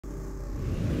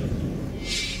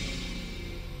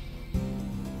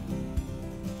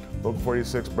Local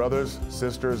 46 brothers,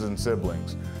 sisters, and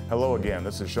siblings. Hello again,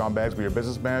 this is Sean Bagsby, your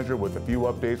business manager, with a few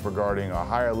updates regarding a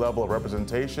higher level of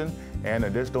representation and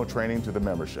additional training to the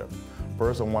membership.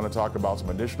 First, I want to talk about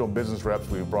some additional business reps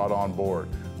we've brought on board,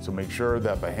 so make sure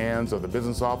that the hands of the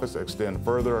business office extend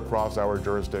further across our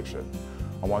jurisdiction.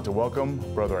 I want to welcome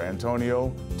Brother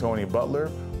Antonio Tony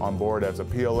Butler on board as a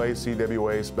PLA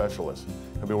CWA specialist.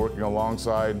 He'll be working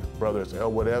alongside Brothers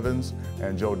Elwood Evans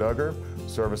and Joe Duggar,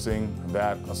 servicing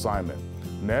that assignment.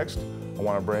 Next, I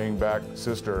want to bring back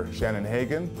Sister Shannon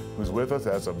Hagan, who's with us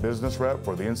as a business rep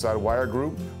for the Inside Wire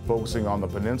Group, focusing on the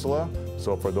peninsula.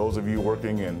 So for those of you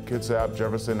working in Kitsap,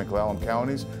 Jefferson, and Clallam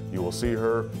counties, you will see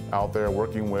her out there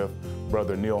working with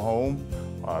Brother Neil Holm,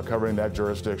 covering that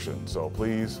jurisdiction. So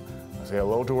please say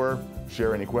hello to her,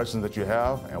 share any questions that you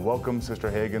have, and welcome Sister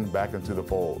Hagan back into the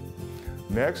fold.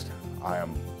 Next, I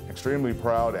am extremely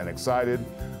proud and excited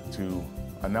to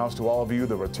announce to all of you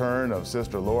the return of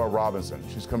Sister Laura Robinson.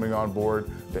 She's coming on board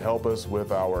to help us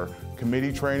with our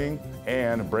committee training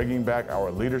and bringing back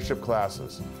our leadership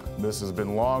classes. This has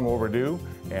been long overdue,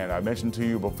 and I mentioned to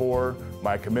you before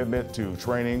my commitment to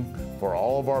training for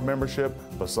all of our membership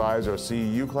besides our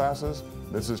CEU classes.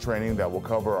 This is training that will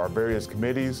cover our various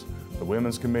committees, the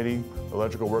Women's Committee, the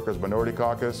Electrical Workers Minority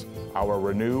Caucus, our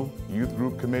Renew Youth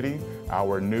Group Committee,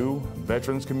 our new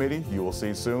Veterans Committee, you will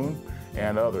see soon,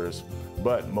 and others.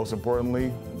 But most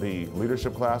importantly, the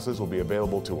leadership classes will be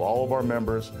available to all of our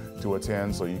members to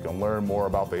attend, so you can learn more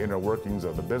about the inner workings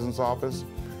of the business office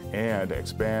and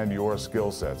expand your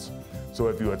skill sets. So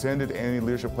if you attended any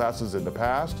leadership classes in the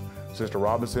past, Sister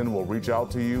Robinson will reach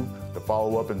out to you to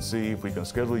follow up and see if we can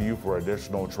schedule you for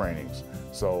additional trainings.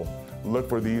 So look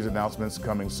for these announcements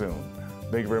coming soon.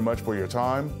 Thank you very much for your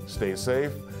time. Stay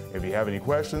safe. If you have any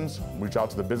questions, reach out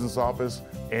to the business office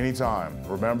anytime.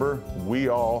 Remember, we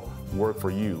all work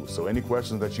for you. So any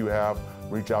questions that you have,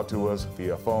 reach out to us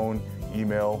via phone,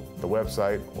 email, the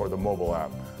website, or the mobile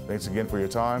app. Thanks again for your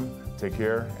time. Take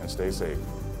care and stay safe.